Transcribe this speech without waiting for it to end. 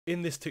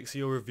In this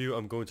Tixio review,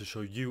 I'm going to show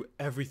you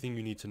everything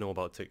you need to know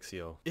about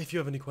Tixio. If you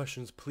have any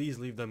questions, please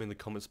leave them in the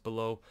comments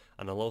below,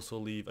 and I'll also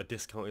leave a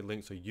discounted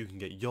link so you can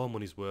get your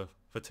money's worth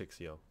for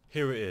Tixio.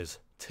 Here it is.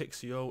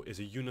 Tixio is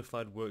a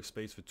unified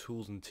workspace for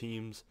tools and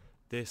teams.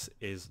 This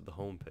is the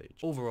homepage.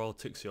 Overall,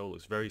 Tixio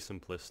looks very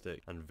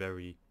simplistic and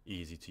very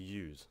easy to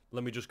use.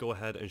 Let me just go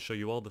ahead and show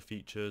you all the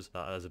features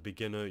that as a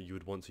beginner you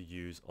would want to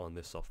use on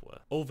this software.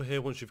 Over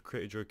here, once you've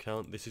created your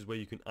account, this is where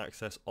you can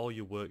access all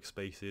your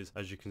workspaces.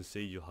 As you can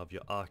see, you'll have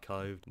your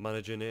archived,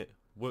 managing it,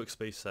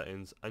 workspace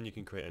settings, and you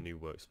can create a new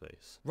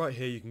workspace. Right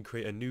here you can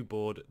create a new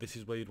board. This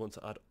is where you'd want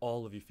to add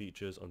all of your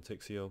features on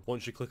Tixio.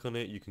 Once you click on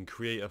it, you can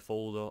create a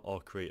folder or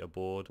create a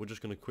board. We're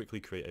just going to quickly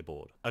create a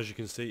board. As you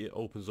can see, it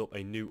opens up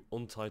a new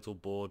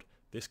untitled board.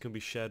 This can be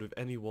shared with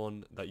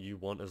anyone that you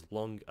want as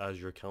long as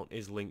your account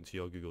is linked to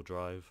your Google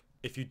Drive.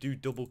 If you do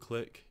double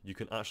click, you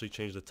can actually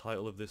change the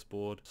title of this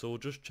board. So we'll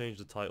just change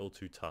the title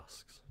to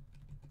tasks.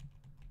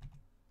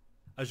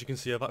 As you can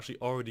see, I've actually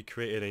already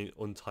created an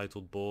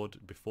untitled board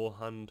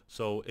beforehand.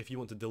 So if you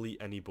want to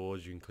delete any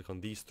boards, you can click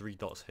on these three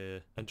dots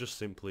here and just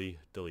simply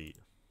delete.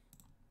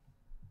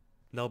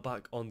 Now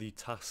back on the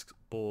tasks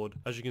board,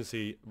 as you can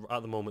see,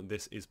 at the moment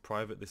this is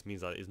private. This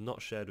means that it is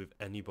not shared with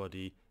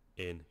anybody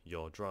in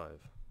your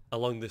drive.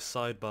 Along this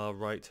sidebar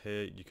right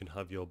here, you can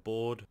have your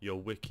board,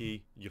 your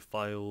wiki, your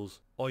files,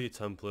 or your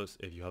templates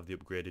if you have the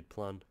upgraded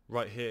plan.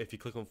 Right here, if you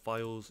click on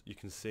files, you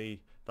can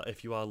see that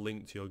if you are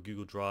linked to your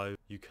Google Drive,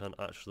 you can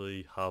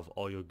actually have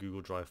all your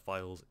Google Drive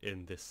files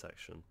in this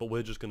section. But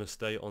we're just going to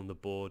stay on the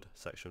board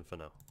section for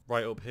now.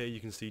 Right up here, you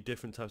can see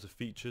different types of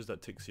features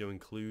that Tixio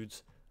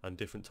includes, and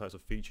different types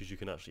of features you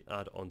can actually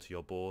add onto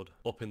your board.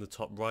 Up in the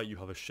top right you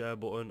have a share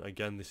button.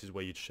 Again, this is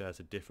where you'd share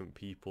to different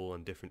people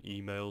and different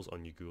emails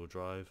on your Google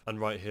Drive. And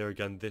right here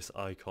again, this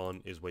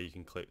icon is where you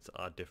can click to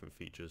add different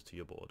features to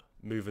your board.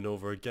 Moving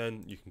over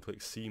again, you can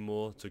click see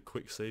more to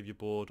quick save your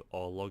board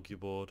or log your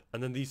board.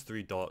 And then these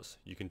three dots,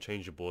 you can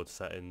change your board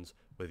settings,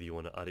 whether you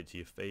want to add it to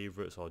your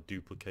favorites or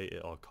duplicate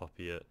it or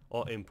copy it,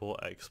 or import,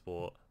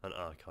 export and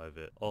archive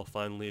it. Or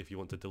finally, if you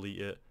want to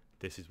delete it,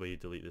 this is where you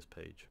delete this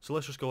page. So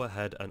let's just go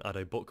ahead and add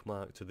a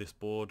bookmark to this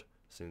board,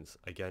 since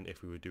again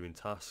if we were doing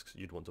tasks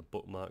you'd want to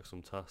bookmark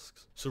some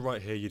tasks. So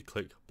right here you'd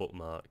click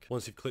bookmark.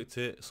 Once you've clicked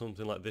it,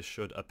 something like this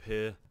should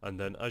appear, and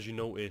then as you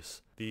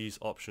notice, these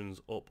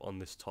options up on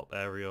this top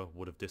area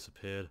would have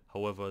disappeared.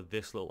 However,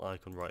 this little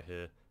icon right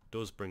here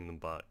does bring them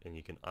back, and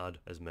you can add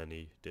as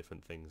many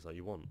different things that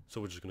you want.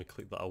 So we're just going to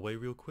click that away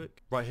real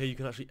quick. Right here you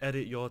can actually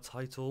edit your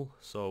title.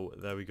 So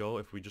there we go.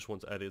 If we just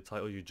want to edit a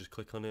title, you just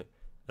click on it,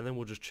 and then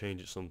we'll just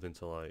change it something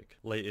to like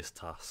latest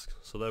task.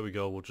 So there we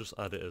go, we'll just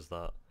add it as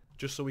that,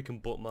 just so we can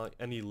bookmark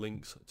any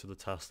links to the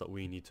tasks that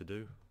we need to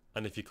do.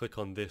 And if you click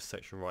on this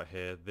section right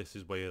here, this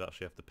is where you'd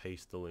actually have to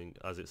paste the link,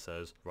 as it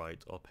says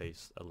write or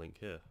paste a link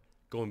here.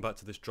 Going back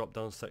to this drop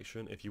down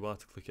section, if you are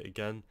to click it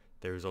again,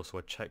 there is also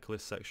a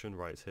checklist section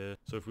right here.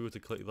 So if we were to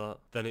click that,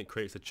 then it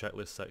creates a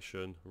checklist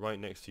section right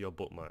next to your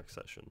bookmark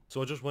section.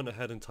 So I just went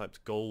ahead and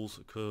typed goals,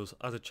 because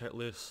as a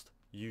checklist,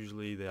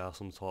 usually there are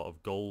some sort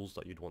of goals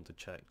that you'd want to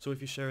check. So if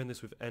you're sharing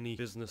this with any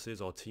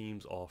businesses or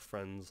teams or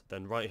friends,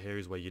 then right here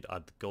is where you'd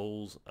add the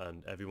goals,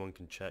 and everyone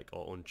can check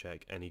or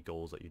uncheck any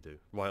goals that you do.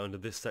 Right under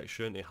this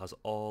section it has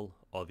all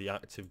or the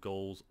active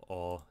goals,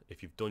 or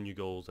if you've done your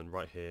goals, and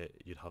right here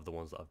you'd have the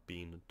ones that have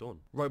been done.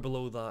 Right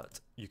below that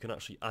you can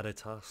actually add a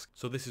task.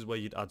 So this is where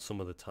you'd add some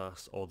of the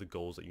tasks or the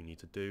goals that you need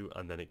to do,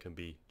 and then it can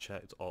be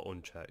checked or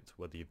unchecked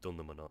whether you've done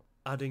them or not.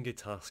 Adding a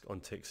task on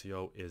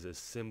Tixio is as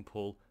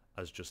simple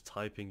as just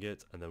typing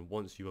it, and then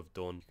once you have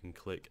done, you can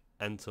click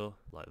enter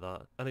like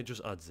that, and it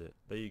just adds it.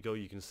 There you go,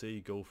 you can see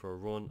go for a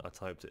run. I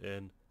typed it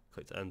in,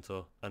 clicked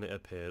enter, and it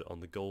appeared on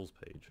the goals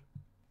page.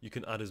 You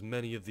can add as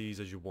many of these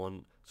as you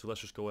want, so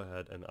let's just go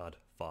ahead and add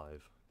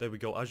 5. There we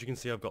go. As you can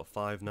see, I've got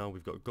 5 now.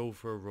 We've got go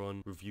for a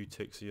run, review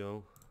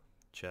Tixio,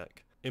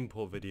 check,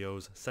 import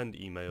videos, send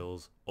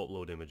emails,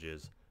 upload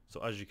images.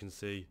 So as you can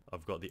see,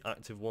 I've got the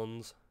active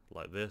ones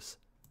like this,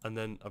 and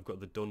then I've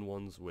got the done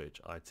ones, which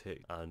I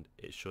tick, and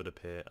it should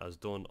appear as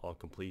done or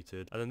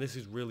completed. And then this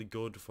is really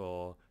good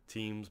for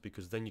teams,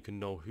 because then you can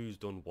know who's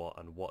done what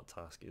and what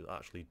task is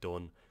actually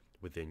done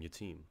within your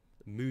team.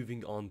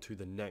 Moving on to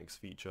the next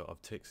feature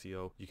of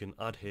Tixio, you can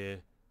add here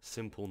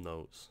simple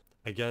notes.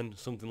 Again,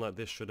 something like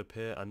this should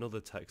appear,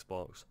 another text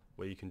box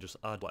where you can just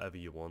add whatever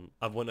you want.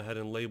 I've went ahead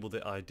and labeled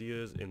it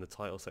ideas in the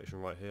title section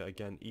right here.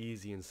 Again,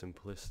 easy and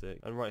simplistic.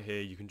 And right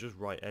here you can just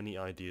write any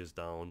ideas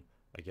down,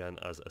 again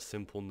as a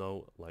simple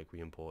note like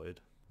we imported.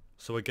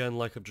 So again,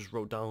 like I've just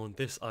wrote down,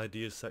 this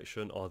ideas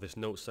section or this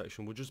notes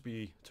section would just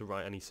be to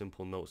write any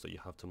simple notes that you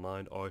have to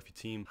mind, or if your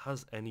team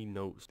has any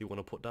notes they want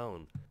to put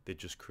down, they'd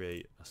just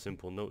create a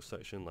simple notes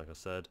section like I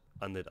said,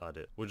 and they'd add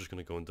it. We're just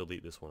going to go and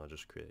delete this one I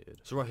just created.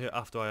 So right here,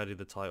 after I added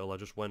the title, I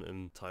just went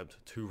and typed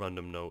 2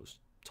 random notes,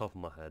 top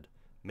of my head: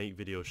 make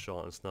videos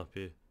short and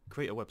snappy,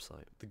 create a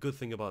website. The good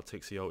thing about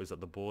Tixio is that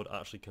the board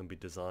actually can be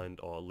designed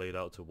or laid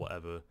out to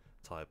whatever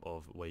type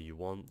of way you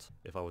want.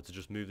 If I were to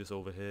just move this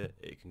over here,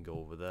 it can go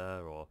over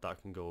there, or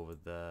that can go over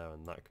there,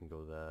 and that can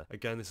go there.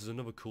 Again, this is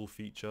another cool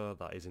feature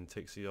that is in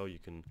Tixio. You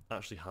can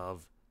actually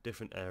have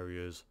different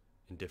areas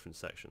in different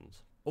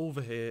sections.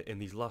 Over here in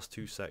these last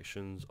two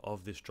sections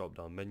of this drop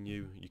down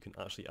menu, you can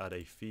actually add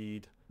a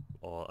feed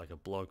or like a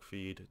blog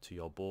feed to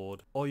your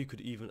board, or you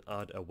could even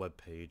add a web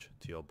page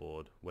to your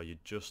board where you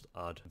just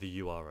add the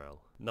URL.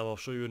 Now I'll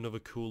show you another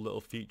cool little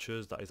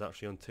features that is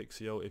actually on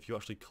Tixio. If you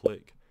actually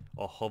click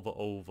or hover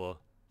over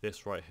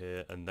this right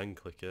here and then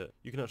click it,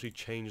 you can actually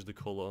change the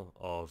color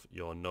of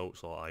your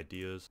notes or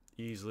ideas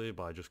easily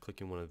by just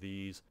clicking one of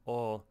these,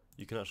 or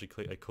you can actually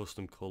click a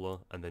custom color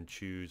and then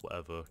choose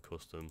whatever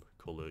custom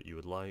color you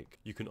would like.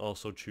 You can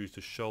also choose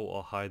to show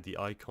or hide the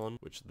icon,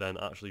 which then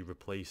actually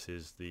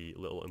replaces the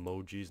little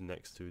emojis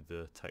next to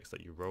the text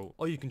that you wrote,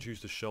 or you can choose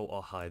to show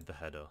or hide the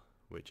header,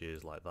 which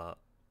is like that.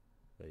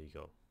 There you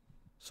go.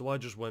 So I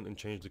just went and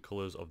changed the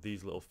colors of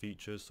these little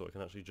features so it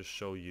can actually just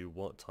show you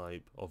what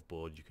type of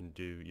board you can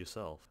do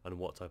yourself and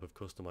what type of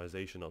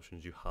customization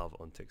options you have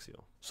on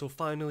Tixio. So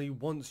finally,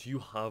 once you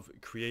have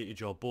created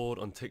your board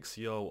on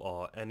Tixio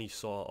or any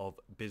sort of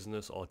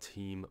business or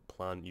team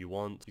plan you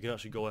want, you can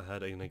actually go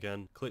ahead and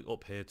again click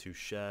up here to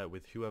share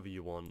with whoever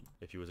you want.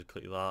 If you were to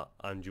click that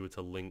and you were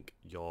to link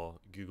your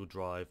Google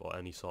Drive or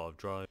any sort of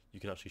drive, you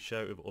can actually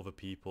share it with other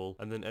people,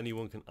 and then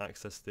anyone can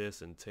access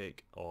this and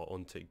tick or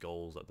untick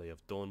goals that they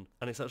have done.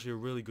 And it's actually a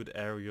really good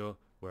area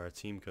where a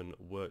team can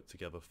work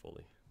together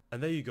fully.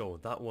 And there you go,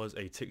 that was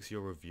a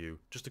Tixio review,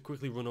 just to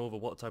quickly run over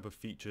what type of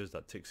features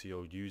that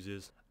Tixio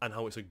uses and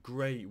how it's a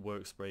great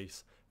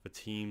workspace for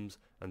teams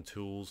and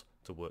tools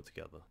to work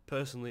together.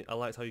 Personally, I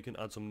liked how you can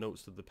add some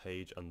notes to the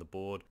page and the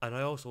board, and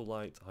I also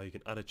liked how you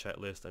can add a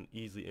checklist and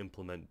easily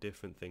implement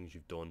different things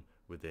you've done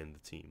within the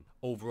team.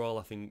 Overall,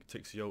 I think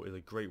Tixio is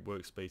a great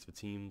workspace for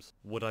teams.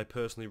 Would I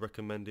personally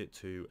recommend it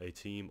to a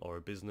team or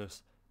a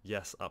business?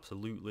 Yes,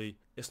 absolutely.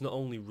 It's not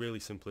only really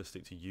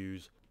simplistic to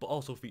use, but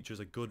also features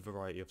a good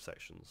variety of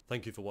sections.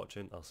 Thank you for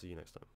watching. I'll see you next time.